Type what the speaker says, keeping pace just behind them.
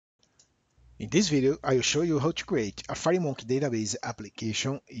In this video, I will show you how to create a FireMonkey database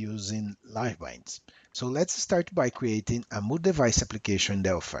application using LiveBindings. So let's start by creating a multi-device application in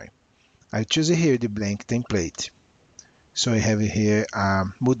Delphi. I choose here the blank template. So I have here a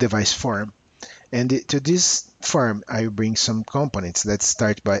multi-device form. And to this form, I will bring some components. Let's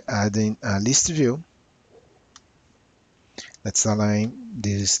start by adding a list view. Let's align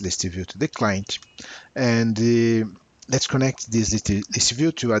this list view to the client. And let's connect this list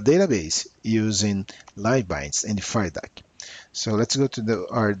view to a database using LiveBindings and FireDAC. So let's go to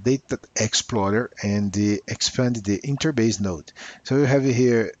our Data Explorer and expand the interface node. So we have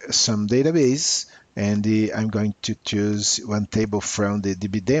here some database, and I'm going to choose one table from the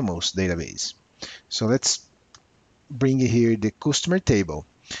DB Demos database. So let's bring here the customer table.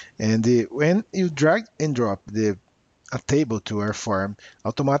 And when you drag and drop a table to our form,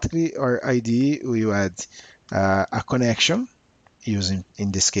 automatically our IDE will add a connection using,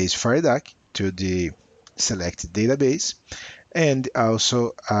 in this case, FireDAC to the selected database, and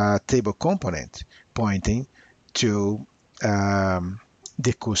also a table component pointing to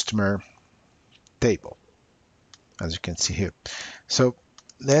the customer table, as you can see here. So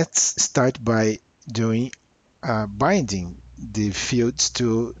let's start by doing binding the fields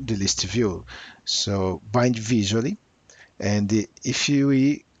to the list view. So bind visually, and if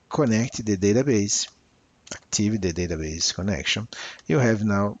we connect the database, activate the database connection, you have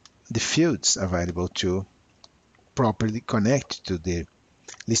now the fields available to properly connect to the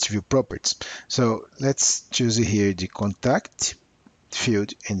list view properties. So let's choose here the contact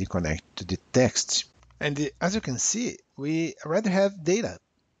field and connect to the text. And as you can see, we already have data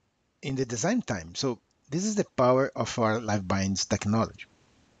in the design time. So this is the power of our LiveBindings technology.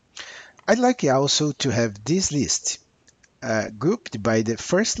 I'd like also to have this list grouped by the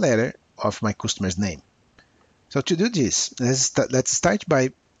first letter of my customer's name. So to do this, let's start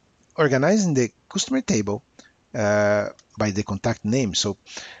by organizing the customer table by the contact name. So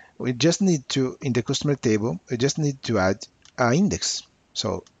we just need to, in the customer table, we just need to add an index.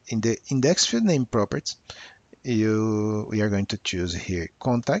 So in the index field name properties, we are going to choose here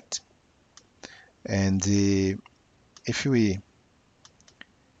contact. And if we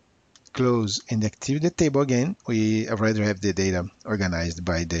close and activate the table again, we already have the data organized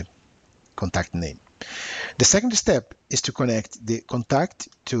by the contact name. The second step is to connect the contact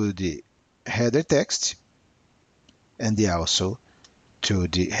to the header text and also to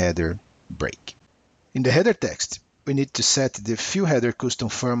the header break. In the header text, we need to set the field header custom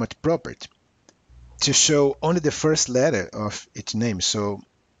format property to show only the first letter of each name. So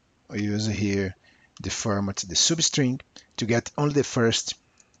we use here the format, the substring, to get only the first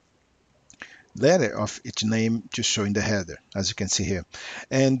letter of each name to show in the header, as you can see here.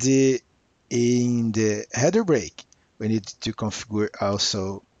 And in the header break, we need to configure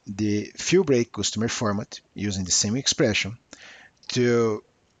also the field break customer format using the same expression to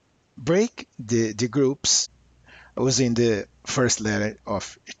break the groups using the first letter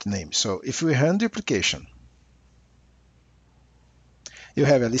of each name. So if we run the application, you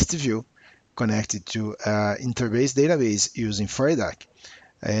have a list view connected to an interface database using FireDAC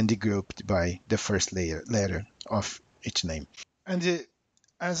and grouped by the first letter of each name. And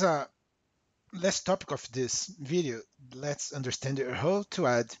as a last topic of this video, let's understand how to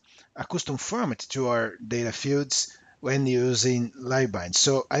add a custom format to our data fields when using LiveBindings.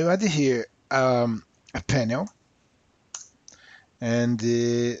 So I added here a panel, and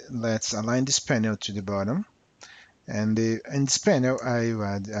let's align this panel to the bottom. And in this panel, I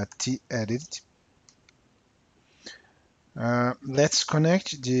add a t-edit. Let's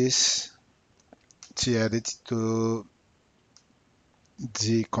connect this t-edit to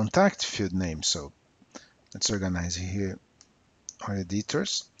the contact field name. So let's organize here our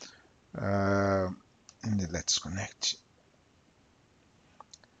editors, and let's connect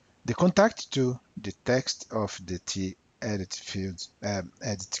the contact to the text of the t-edit field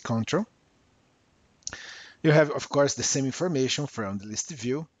edit control. You have, of course, the same information from the list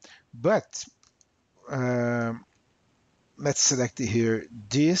view, but let's select here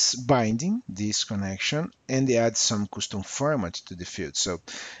this binding, this connection, and add some custom format to the field. So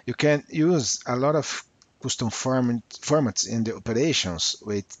you can use a lot of custom formats in the operations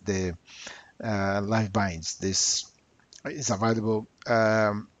with the LiveBindings. This is available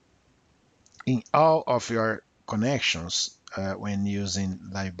in all of your connections when using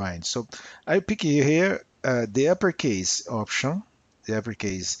LiveBindings. So I pick here the uppercase option, the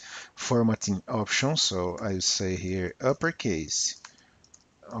uppercase formatting option. So I will say here uppercase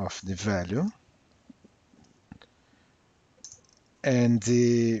of the value, and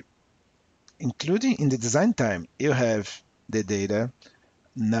including in the design time, you have the data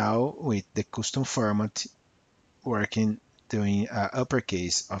Now with the custom format working, doing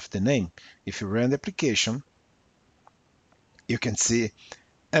uppercase of the name. If you run the application, you can see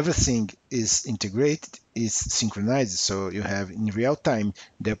everything is integrated, is synchronized, so you have in real time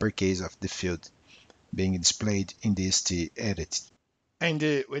the uppercase of the field being displayed in this edit. And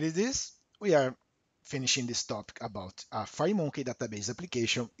with this, we are finishing this topic about a FireMonkey database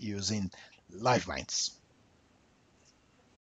application using LiveBindings.